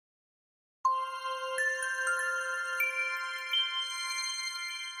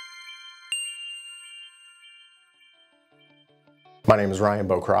My name is Ryan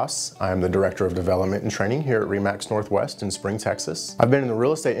Bokros. I am the Director of Development and Training here at RE/MAX Northwest in Spring, Texas. I've been in the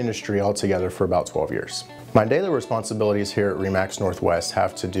real estate industry altogether for about 12 years. My daily responsibilities here at RE/MAX Northwest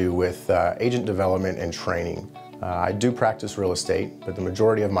have to do with agent development and training. I do practice real estate, but the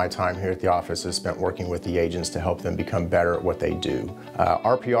majority of my time here at the office is spent working with the agents to help them become better at what they do.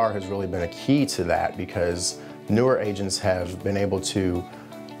 RPR has really been a key to that because newer agents have been able to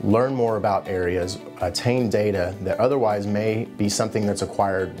learn more about areas, attain data that otherwise may be something that's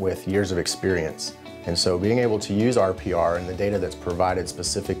acquired with years of experience. And so being able to use RPR and the data that's provided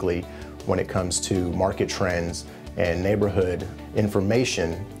specifically when it comes to market trends and neighborhood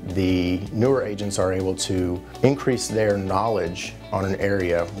information, the newer agents are able to increase their knowledge on an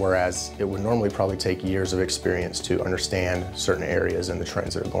area, whereas it would normally probably take years of experience to understand certain areas and the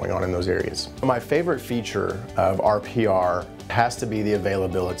trends that are going on in those areas. My favorite feature of RPR has to be the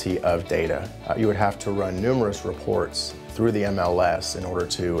availability of data. You would have to run numerous reports through the MLS in order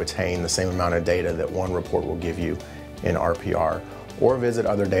to attain the same amount of data that one report will give you in RPR, or visit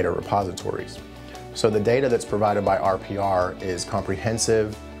other data repositories. So the data that's provided by RPR is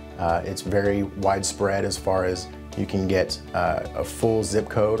comprehensive, it's very widespread as far as you can get a full zip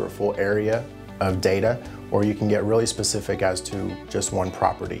code or full area of data, or you can get really specific as to just one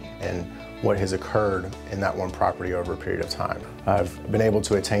property and what has occurred in that one property over a period of time. I've been able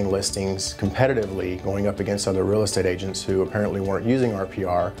to attain listings competitively going up against other real estate agents who apparently weren't using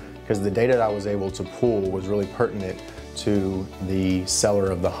RPR because the data that I was able to pull was really pertinent to the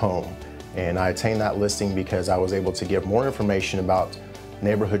seller of the home. And I attained that listing because I was able to give more information about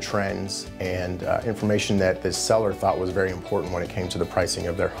neighborhood trends and information that the seller thought was very important when it came to the pricing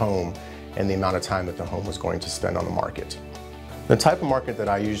of their home and the amount of time that the home was going to spend on the market. The type of market that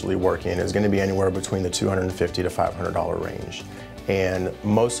I usually work in is going to be anywhere between the $250 to $500 range. And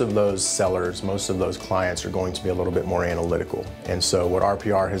most of those sellers, most of those clients are going to be a little bit more analytical. And so what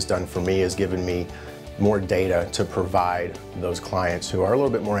RPR has done for me is given me more data to provide those clients who are a little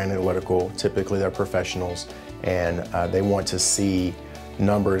bit more analytical. Typically they're professionals and they want to see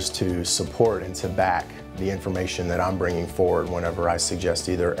numbers to support and to back the information that I'm bringing forward whenever I suggest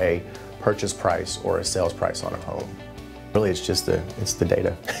either a purchase price or a sales price on a home. Really, it's the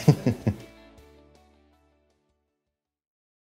data.